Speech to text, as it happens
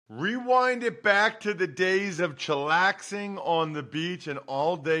Rewind it back to the days of chillaxing on the beach and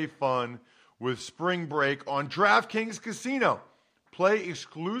all-day fun with Spring Break on DraftKings Casino. Play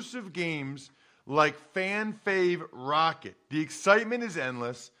exclusive games like Fan Fave Rocket. The excitement is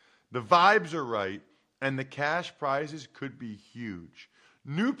endless, the vibes are right, and the cash prizes could be huge.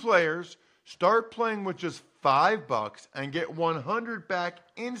 New players start playing with just $5 and get $100 back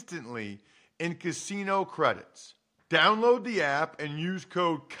instantly in casino credits. Download the app and use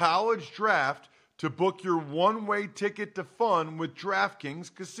code COLLEGEDRAFT to book your one-way ticket to fun with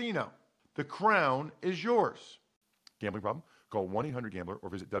DraftKings Casino. The crown is yours. Gambling problem? Call 1-800-GAMBLER or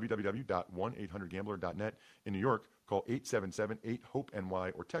visit www.1800gambler.net. In New York, call 877-8-HOPE-NY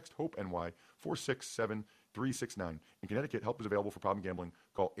or text HOPE-NY 467-369. In Connecticut, help is available for problem gambling.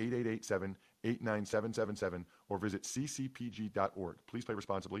 Call 888-7-897-7777 or visit ccpg.org. Please play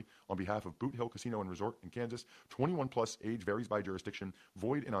responsibly. On behalf of Boot Hill Casino and Resort in Kansas, 21 plus, age varies by jurisdiction,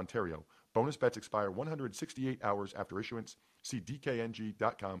 void in Ontario. Bonus bets expire 168 hours after issuance. See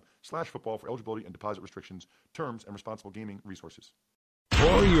dkng.com/football for eligibility and deposit restrictions, terms, and responsible gaming resources.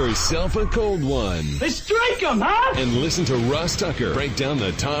 Pour yourself a cold one. Let's strike 'em, huh? And listen to Ross Tucker break down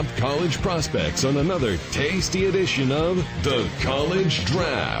the top college prospects on another tasty edition of The College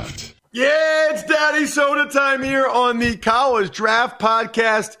Draft. Yeah, it's Daddy Soda time here on the College Draft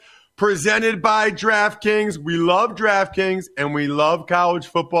Podcast presented by DraftKings. We love DraftKings and we love college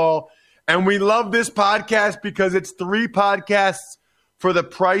football. And we love this podcast because it's 3 podcasts for the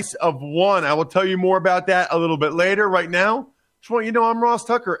price of 1. I will tell you more about that a little bit later. Right now, just want you to know I'm Ross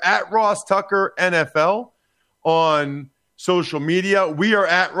Tucker, at Ross Tucker NFL on social media. We are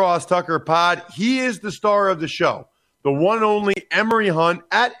at Ross Tucker Pod. He is the star of the show, the one and only Emory Hunt,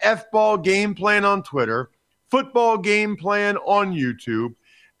 at FBall Game Plan on Twitter, Football Game Plan on YouTube,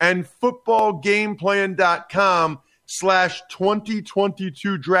 and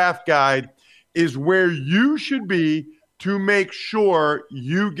footballgameplan.com/2022 draft guide is where you should be to make sure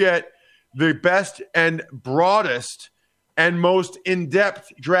you get the best and broadest and most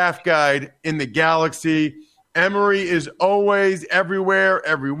in-depth draft guide in the galaxy. Emory is always everywhere,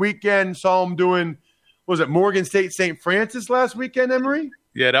 every weekend. Saw him doing, was it Morgan State St. Francis last weekend, Emory?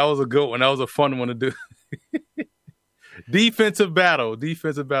 Yeah, that was a good one. That was a fun one to do. Defensive battle,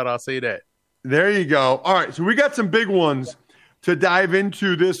 I'll say that. There you go. All right, so we got some big ones to dive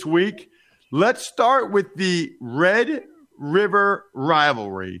into this week. Let's start with the Red River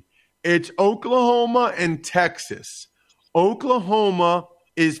rivalry. It's Oklahoma and Texas. Oklahoma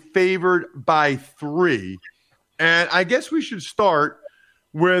is favored by 3. And I guess we should start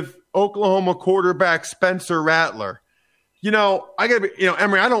with Oklahoma quarterback Spencer Rattler. You know, I got to be,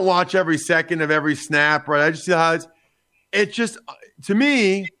 Emory, I don't watch every second of every snap, right? I just see how it's just, to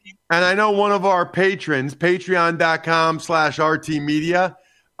me, and I know one of our patrons, patreon.com/RT Media,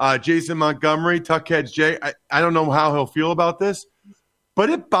 Jason Montgomery, Tuckheads J, I don't know how he'll feel about this, but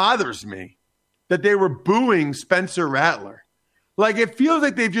it bothers me that they were booing Spencer Rattler. Like, it feels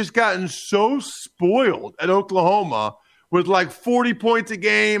like they've just gotten so spoiled at Oklahoma with like 40 points a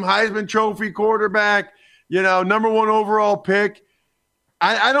game, Heisman Trophy quarterback, number 1 overall pick.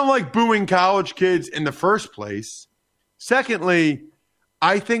 I don't like booing college kids in the first place. Secondly,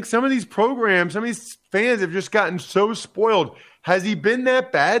 I think some of these programs, some of these fans have just gotten so spoiled. Has he been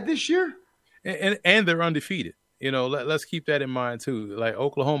that bad this year? And they're undefeated. Let's keep that in mind too. Like,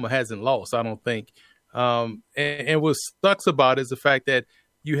 Oklahoma hasn't lost, I don't think. And what sucks about it is the fact that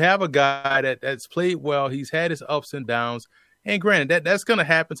you have a guy that's played well. He's had his ups and downs. And granted, that's going to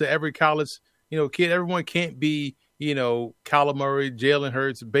happen to every college, kid. Everyone can't be, Kyler Murray, Jalen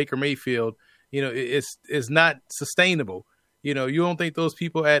Hurts, Baker Mayfield. It's not sustainable. You don't think those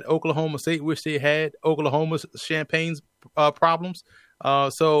people at Oklahoma State wish they had Oklahoma's Champagne's problems.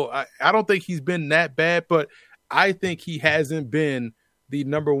 So I don't think he's been that bad, but I think he hasn't been the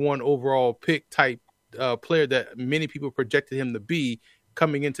number 1 overall pick type player that many people projected him to be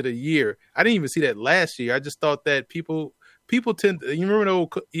coming into the year. I didn't even see that last year. I just thought that people tend to, you remember the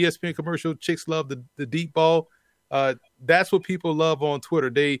old ESPN commercial, chicks love the deep ball? That's what people love on Twitter.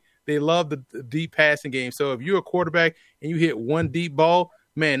 They love the deep passing game. So if you're a quarterback and you hit one deep ball,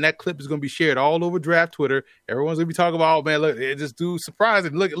 man, that clip is going to be shared all over draft Twitter. Everyone's going to be talking about, oh, man, look, this dude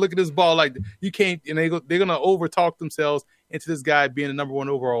surprising. Look at this ball. Like, you can't, and they're going to over-talk themselves into this guy being the number 1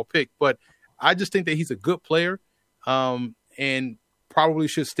 overall pick. But I just think that he's a good player and probably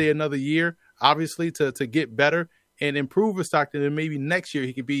should stay another year, obviously, to get better and improve his stock. And then maybe next year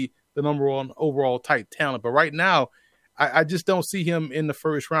he could be the number 1 overall type talent. But right now, I just don't see him in the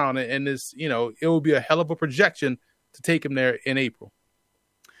first round. And this, it will be a hell of a projection to take him there in April.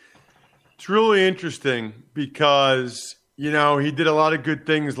 It's really interesting because, He did a lot of good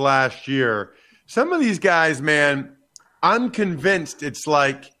things last year. Some of these guys, man, I'm convinced it's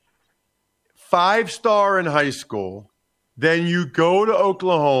like 5-star in high school. Then you go to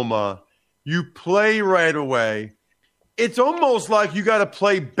Oklahoma, you play right away. It's almost like you got to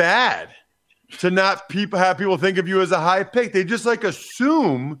play bad to not have people think of you as a high pick. They just like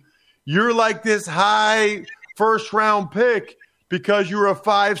assume you're like this high first-round pick because you're a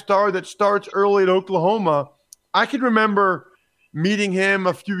 5-star that starts early at Oklahoma. I can remember meeting him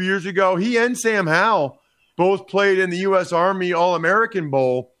a few years ago. He and Sam Howell both played in the U.S. Army All-American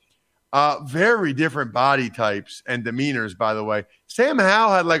Bowl. Very different body types and demeanors, by the way. Sam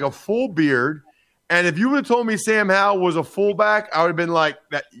Howell had like a full beard. And if you would have told me Sam Howell was a fullback, I would have been like,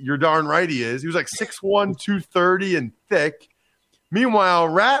 "That you're darn right he is." He was like 6'1", 230 and thick. Meanwhile,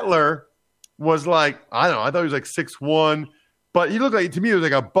 Rattler was like, I don't know, I thought he was like 6'1", but he looked like, to me, he was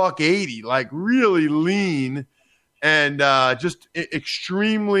like a $180, like really lean and just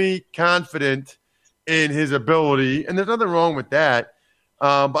extremely confident in his ability. And there's nothing wrong with that.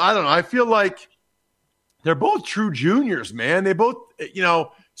 But I don't know. I feel like they're both true juniors, man. They both,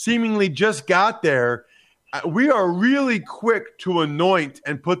 seemingly just got there. We are really quick to anoint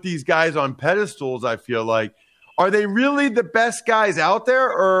and put these guys on pedestals, I feel like. Are they really the best guys out there,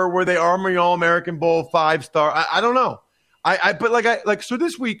 or were they Army All-American Bowl 5-star? I don't know. So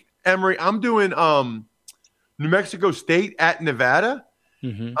this week, Emory, I'm doing New Mexico State at Nevada.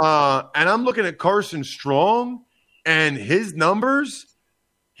 Mm-hmm. And I'm looking at Carson Strong and his numbers.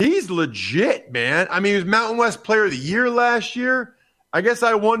 He's legit, man. I mean, he was Mountain West Player of the Year last year. I guess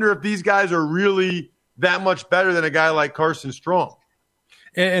I wonder if these guys are really that much better than a guy like Carson Strong.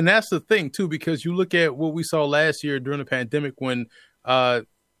 And that's the thing, too, because you look at what we saw last year during the pandemic when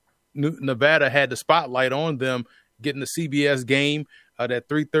Nevada had the spotlight on them, getting the CBS game, that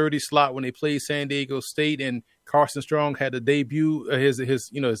 3:30 slot when they played San Diego State, and Carson Strong had the debut,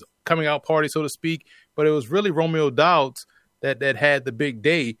 his coming out party, so to speak. But it was really Romeo Doubs that had the big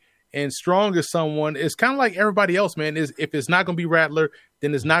day. And Strong is someone, it's kind of like everybody else, man. If it's not going to be Rattler,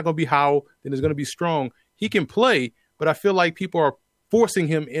 then it's not going to be Howell, then it's going to be Strong. He can play, but I feel like people are forcing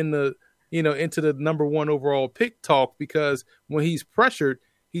him into the number one overall pick talk, because when he's pressured,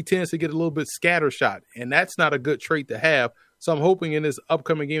 he tends to get a little bit scattershot, and that's not a good trait to have. So I'm hoping in this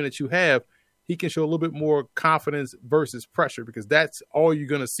upcoming game that you have, he can show a little bit more confidence versus pressure, because that's all you're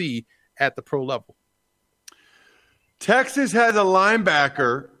going to see at the pro level. Texas has a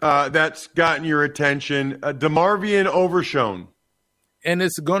linebacker that's gotten your attention, DeMarvion Overshown. And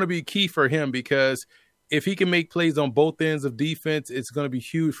it's going to be key for him, because if he can make plays on both ends of defense, it's going to be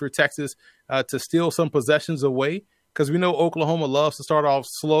huge for Texas to steal some possessions away, because we know Oklahoma loves to start off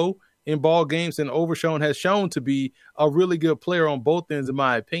slow in ball games, and Overshown has shown to be a really good player on both ends, in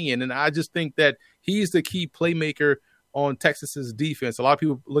my opinion. And I just think that he's the key playmaker on Texas's defense. A lot of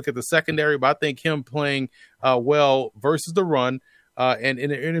people look at the secondary, but I think him playing well versus the run and in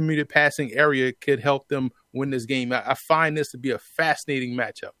the intermediate passing area could help them win this game. I find this to be a fascinating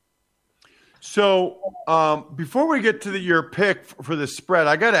matchup. So before we get to your pick for the spread,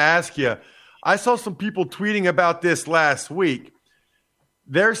 I got to ask you, I saw some people tweeting about this last week.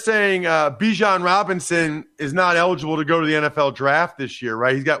 They're saying Bijan Robinson is not eligible to go to the NFL draft this year,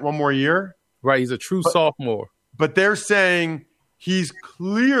 right? He's got one more year. Right, he's a true sophomore. But they're saying he's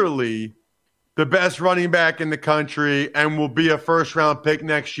clearly the best running back in the country and will be a first-round pick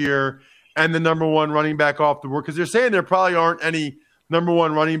next year and the number one running back off the board. Because they're saying there probably aren't any number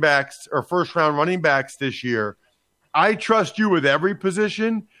one running backs or first-round running backs this year. I trust you with every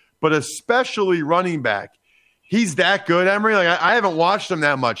position, but especially running back. He's that good, Emory? Like, I haven't watched him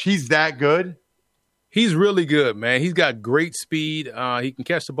that much. He's that good? He's really good, man. He's got great speed. He can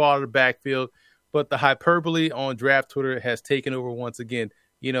catch the ball out of the backfield. But the hyperbole on draft Twitter has taken over once again.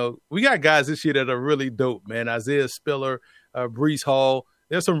 We got guys this year that are really dope, man. Isaiah Spiller, Breece Hall.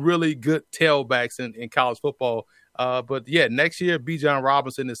 There's some really good tailbacks in college football. But, yeah, next year, Bijan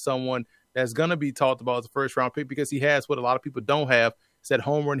Robinson is someone that's going to be talked about as a first-round pick, because he has what a lot of people don't have. It's that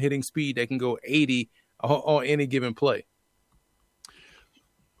home run hitting speed that can go 80 on any given play.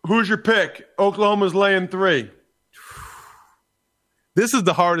 Who's your pick? Oklahoma's laying 3. This is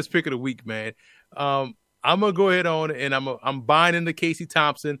the hardest pick of the week, man. I'm gonna go ahead on and I'm buying into Casey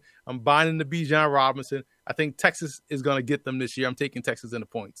Thompson. I'm buying into Bijan Robinson. I think Texas is gonna get them this year. I'm taking Texas in the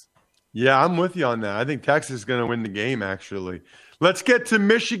points. Yeah, I'm with you on that. I think Texas is gonna win the game. Actually, let's get to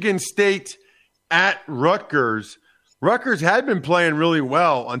Michigan State at Rutgers. Rutgers had been playing really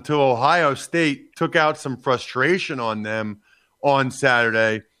well until Ohio State took out some frustration on them on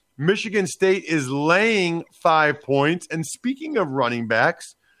Saturday. Michigan State is laying 5 points. And speaking of running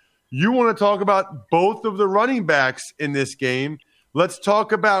backs, You want to talk about both of the running backs in this game. Let's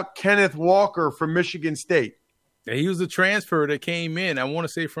talk about Kenneth Walker from Michigan State. Yeah, he was a transfer that came in, I want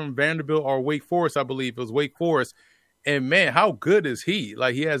to say from Vanderbilt or Wake Forest, I believe. It was Wake Forest. And, man, how good is he?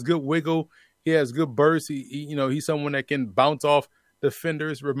 Like, he has good wiggle. He has good burst. He's someone that can bounce off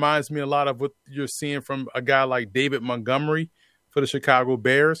defenders. Reminds me a lot of what you're seeing from a guy like David Montgomery for the Chicago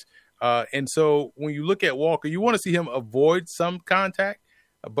Bears. And so when you look at Walker, you want to see him avoid some contact.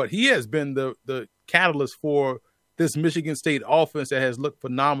 But he has been the catalyst for this Michigan State offense that has looked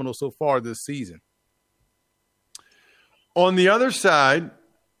phenomenal so far this season. On the other side,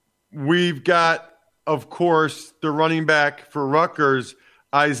 we've got, of course, the running back for Rutgers,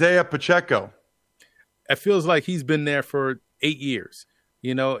 Isaiah Pacheco. It feels like he's been there for 8 years,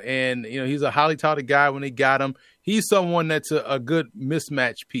 and he's a highly touted guy when they got him. He's someone that's a good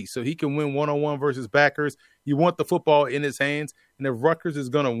mismatch piece, so he can win one-on-one versus backers. You want the football in his hands, and if Rutgers is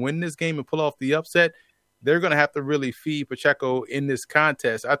going to win this game and pull off the upset, they're going to have to really feed Pacheco in this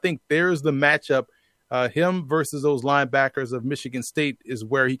contest. I think there's the matchup. Him versus those linebackers of Michigan State is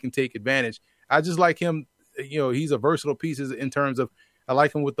where he can take advantage. I just like him. He's a versatile piece in terms of I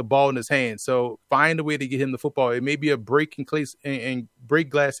like him with the ball in his hands. So find a way to get him the football. It may be a break glass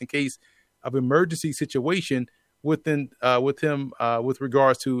in case of emergency situation with him with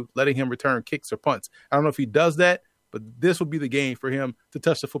regards to letting him return kicks or punts. I don't know if he does that, but this will be the game for him to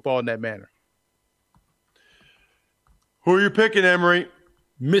touch the football in that manner. Who are you picking, Emory?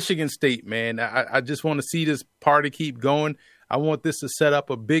 Michigan State, man. I just want to see this party keep going. I want this to set up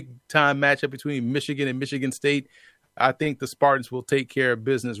a big-time matchup between Michigan and Michigan State. I think the Spartans will take care of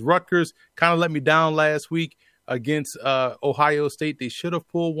business. Rutgers kind of let me down last week against Ohio State. They should have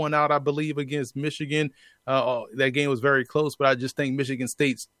pulled one out, I believe, against Michigan. That game was very close, but I just think Michigan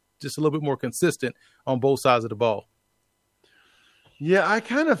State's just a little bit more consistent on both sides of the ball. Yeah, I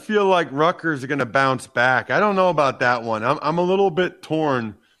kind of feel like Rutgers are going to bounce back. I don't know about that one. I'm a little bit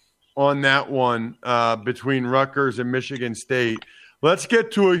torn on that one between Rutgers and Michigan State. Let's get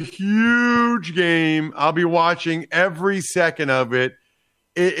to a huge game. I'll be watching every second of it.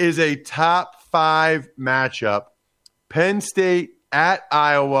 It is a top 5 matchup. Penn State at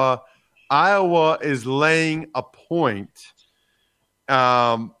Iowa. Iowa is laying a point.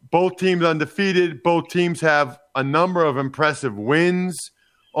 Both teams undefeated. Both teams have a number of impressive wins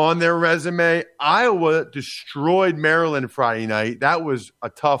on their resume. Iowa destroyed Maryland Friday night. That was a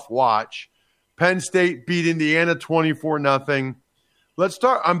tough watch. Penn State beat Indiana 24-0. Let's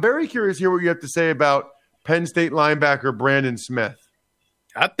start. I'm very curious to hear what you have to say about Penn State linebacker Brandon Smith.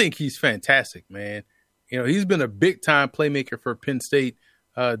 I think he's fantastic, man. He's been a big-time playmaker for Penn State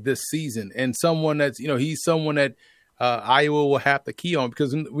this season, and someone that's, he's someone that Iowa will have to key on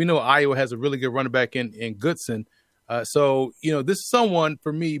because we know Iowa has a really good running back in Goodson. So, this is someone,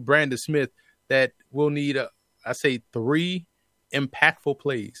 for me, Brandon Smith, that will need, 3 impactful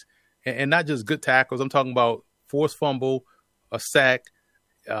plays. And not just good tackles. I'm talking about forced fumble, a sack,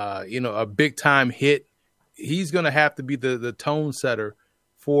 a big-time hit. He's going to have to be the tone setter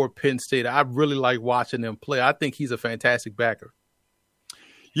for Penn State. I really like watching him play. I think he's a fantastic backer.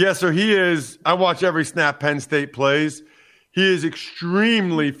 Yeah, so he is. I watch every snap Penn State plays. He is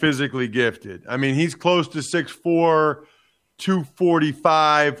extremely physically gifted. I mean, he's close to 6'4",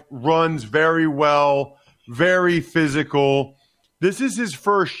 245, runs very well, very physical. This is his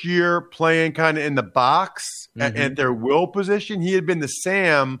first year playing kind of in the box at their will position. He had been the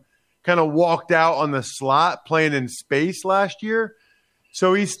Sam, kind of walked out on the slot playing in space last year.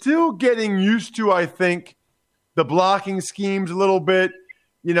 So he's still getting used to, I think, the blocking schemes a little bit.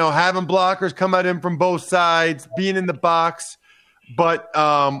 Having blockers come at him from both sides, being in the box. But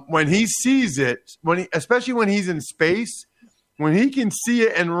when he sees it, especially when he's in space, when he can see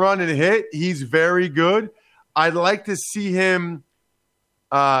it and run and hit, he's very good. I'd like to see him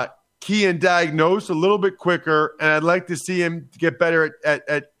key and diagnose a little bit quicker, and I'd like to see him get better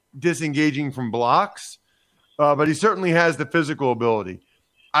at disengaging from blocks. But he certainly has the physical ability.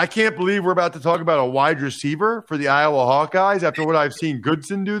 I can't believe we're about to talk about a wide receiver for the Iowa Hawkeyes after what I've seen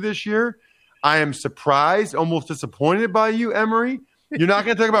Goodson do this year. I am surprised, almost disappointed by you, Emory. You're not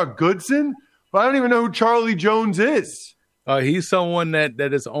going to talk about Goodson? But I don't even know who Charlie Jones is. He's someone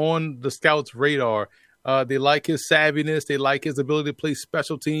that is on the scouts' radar. They like his savviness. They like his ability to play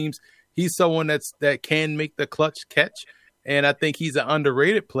special teams. He's someone that can make the clutch catch, and I think he's an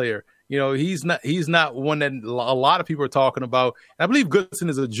underrated player. He's not one that a lot of people are talking about. And I believe Goodson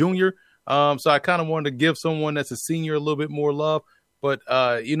is a junior, so I kind of wanted to give someone that's a senior a little bit more love. But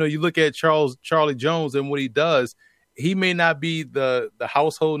you look at Charlie Jones and what he does. He may not be the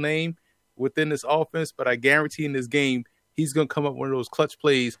household name within this offense, but I guarantee in this game he's going to come up with one of those clutch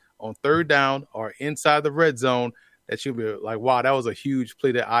plays on third down or inside the red zone that you'll be like, wow, that was a huge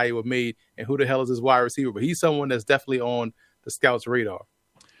play that Iowa made, and who the hell is this wide receiver? But he's someone that's definitely on the scouts' radar.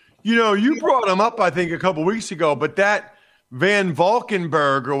 You know, you brought him up, I think, a couple weeks ago, but that Van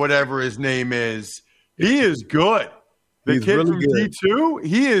Valkenburg or whatever his name is, he is good. The He's kid really from good. D2,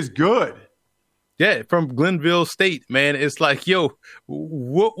 he is good. Yeah, from Glenville State, man. It's like, yo,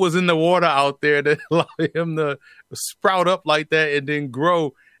 what was in the water out there that allowed him to sprout up like that and then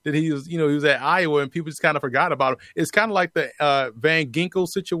grow? That he was at Iowa and people just kind of forgot about him. It's kind of like the Van Ginkel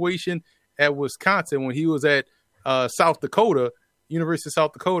situation at Wisconsin when he was at South Dakota, University of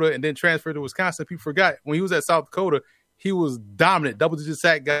South Dakota, and then transferred to Wisconsin. People forgot when he was at South Dakota, he was dominant, double-digit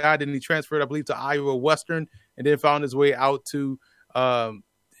sack guy. Then he transferred, I believe, to Iowa Western, and then found his way out to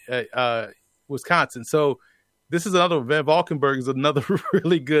Wisconsin. So this is another Van Valkenburg is another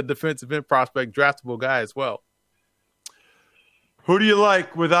really good defensive end prospect, draftable guy as well. Who do you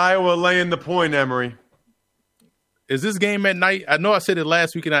like with Iowa laying the point, Emory? Is this game at night? I know I said it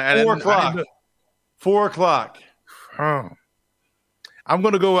last week. 4 o'clock. 4 o'clock. I'm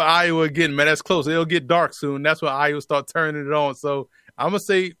going to go with Iowa again, man. That's close. It'll get dark soon. That's when Iowa start turning it on. So I'm going to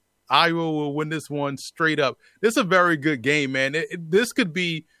say Iowa will win this one straight up. This is a very good game, man. This could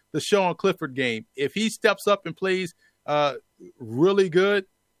be the Sean Clifford game. If he steps up and plays really good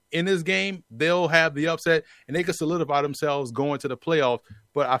in this game, they'll have the upset and they can solidify themselves going to the playoff.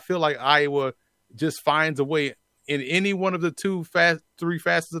 But I feel like Iowa just finds a way in any one of the three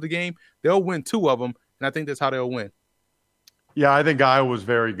facets of the game. They'll win 2 of them, and I think that's how they'll win. Yeah, I think Iowa's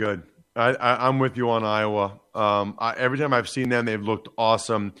very good. I'm with you on Iowa. Every time I've seen them, they've looked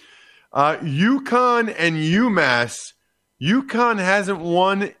awesome. UConn and UMass. UConn hasn't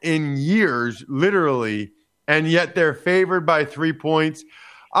won in years, literally, and yet they're favored by 3 points.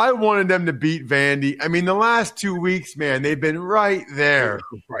 I wanted them to beat Vandy. I mean, the last 2 weeks, man, they've been right there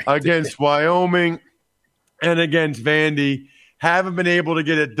against Wyoming and against Vandy. Haven't been able to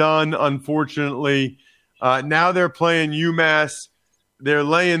get it done, unfortunately. Now they're playing UMass. They're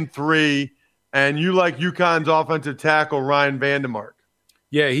laying 3. And you like UConn's offensive tackle, Ryan Vandermark.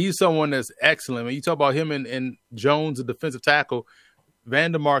 Yeah, he's someone that's excellent. When you talk about him and Jones, the defensive tackle,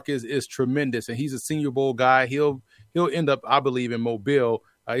 Vandermark is tremendous, and he's a Senior Bowl guy. He'll end up, I believe, in Mobile.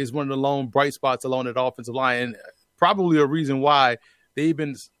 He's one of the lone bright spots along that offensive line, and probably a reason why they've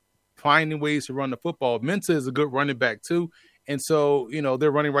been finding ways to run the football. Mensah is a good running back too, and so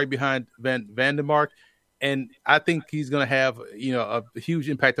they're running right behind Vandermark, and I think he's going to have a huge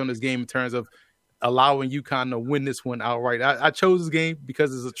impact on this game in terms of allowing UConn to win this one outright. I chose this game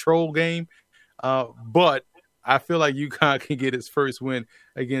because it's a troll game, but I feel like UConn can get its first win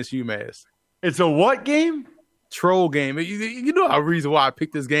against UMass. It's a what game? Troll game. You know the reason why I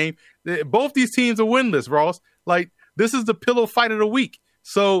picked this game. Both these teams are winless, Ross. Like, this is the pillow fight of the week.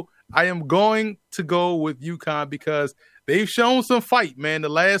 So I am going to go with UConn because they've shown some fight, man. The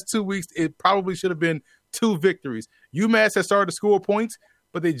last 2 weeks, it probably should have been 2 victories. UMass has started to score points,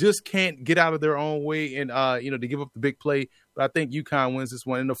 but they just can't get out of their own way and, to give up the big play. But I think UConn wins this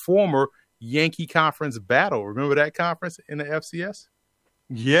one in the former Yankee Conference battle. Remember that conference in the FCS?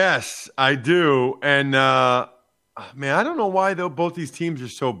 Yes, I do. And, man, I don't know why both these teams are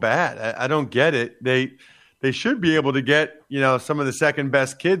so bad. I don't get it. They should be able to get, some of the second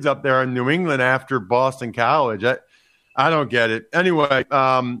best kids up there in New England after Boston College. I don't get it. Anyway,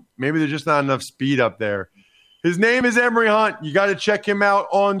 maybe there's just not enough speed up there. His name is Emory Hunt. You got to check him out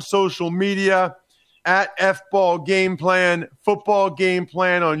on social media at FBall Game Plan, Football Game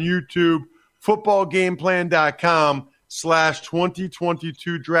Plan on YouTube,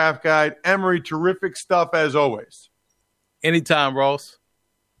 footballgameplan.com/2022 draft guide. Emory, terrific stuff as always. Anytime, Ross.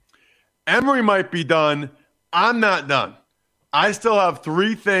 Emory might be done. I'm not done. I still have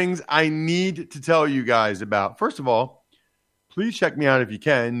 3 things I need to tell you guys about. First of all, please check me out if you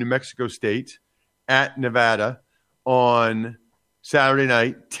can, New Mexico State at Nevada on Saturday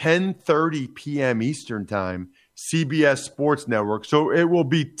night, 10:30 p.m. Eastern Time, CBS Sports Network. So it will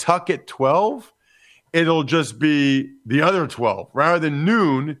be Tuck at 12. It'll just be the other 12. Rather than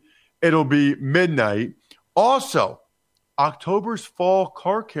noon, it'll be midnight. Also, October's Fall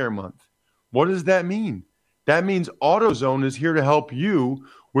Car Care Month. What does that mean? That means AutoZone is here to help you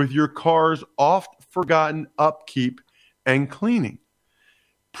with your car's oft-forgotten upkeep and cleaning.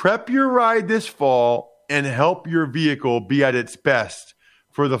 Prep your ride this fall and help your vehicle be at its best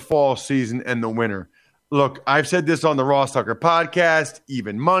for the fall season and the winter. Look, I've said this on the Ross Tucker podcast,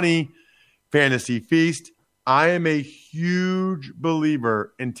 Even Money, Fantasy Feast. I am a huge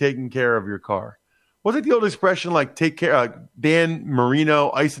believer in taking care of your car. What's the old expression like take care Dan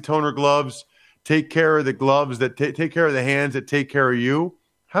Marino isotoner gloves take care of the gloves that take care of the hands that take care of you.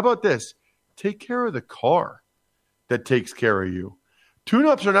 How about this? Take care of the car that takes care of you.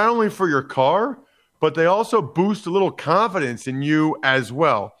 Tune-ups are not only for your car, but they also boost a little confidence in you as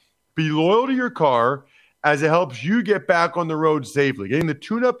well. Be loyal to your car as it helps you get back on the road safely. Getting the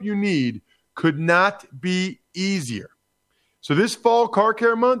tune-up you need could not be easier. So this fall car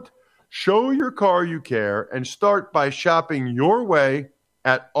care month, show your car you care and start by shopping your way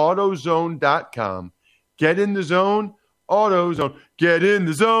at AutoZone.com. Get in the zone, AutoZone. Get in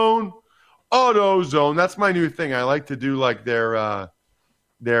the zone, AutoZone. That's my new thing. I like to do like their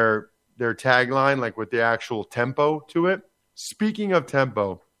tagline, like with the actual tempo to it. Speaking of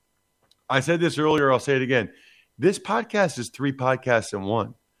tempo, I said this earlier, I'll say it again. This podcast is 3 podcasts in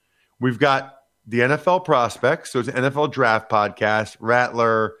one. We've got the NFL prospects, so it's an NFL draft podcast,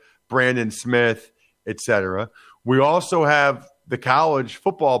 Rattler, Brandon Smith, etc. We also have the college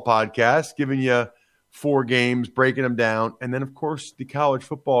football podcast, giving you 4 games, breaking them down. And then, of course, the college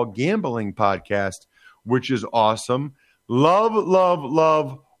football gambling podcast, which is awesome. Love, love,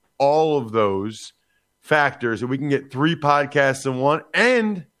 love all of those factors. And we can get 3 podcasts in one.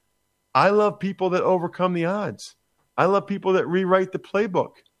 And I love people that overcome the odds. I love people that rewrite the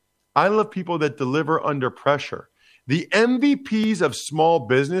playbook. I love people that deliver under pressure. The MVPs of small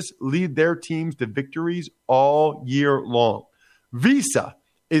business lead their teams to victories all year long. Visa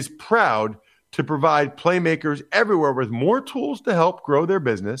is proud to provide playmakers everywhere with more tools to help grow their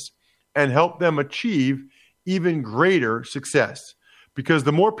business and help them achieve even greater success. Because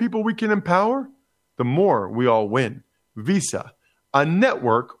the more people we can empower, the more we all win. Visa, a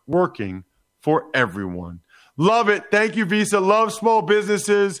network working for everyone. Love it. Thank you, Visa. Love small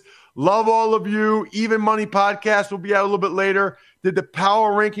businesses. Love all of you. Even Money Podcast will be out a little bit later. Did the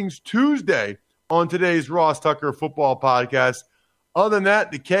Power Rankings Tuesday on today's Ross Tucker Football Podcast. Other than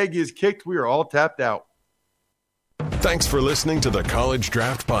that, the keg is kicked. We are all tapped out. Thanks for listening to the College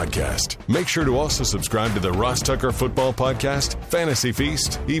Draft Podcast. Make sure to also subscribe to the Ross Tucker Football Podcast, Fantasy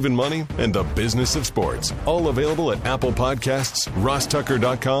Feast, Even Money, and The Business of Sports. All available at Apple Podcasts,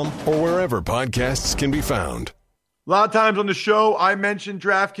 rosstucker.com, or wherever podcasts can be found. A lot of times on the show, I mentioned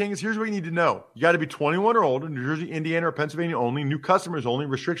DraftKings. Here's what you need to know. You got to be 21 or older, New Jersey, Indiana, or Pennsylvania only. New customers only.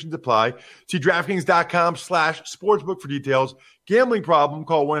 Restrictions apply. See DraftKings.com/sportsbook for details. Gambling problem,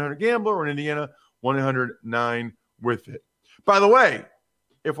 call 1-800-GAMBLER, or in Indiana, 1-800-9-WITH-IT. By the way,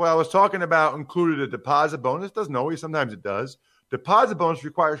 if what I was talking about included a deposit bonus, doesn't always, sometimes it does. Deposit bonus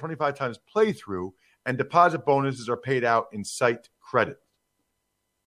requires 25 times playthrough, and deposit bonuses are paid out in site credit.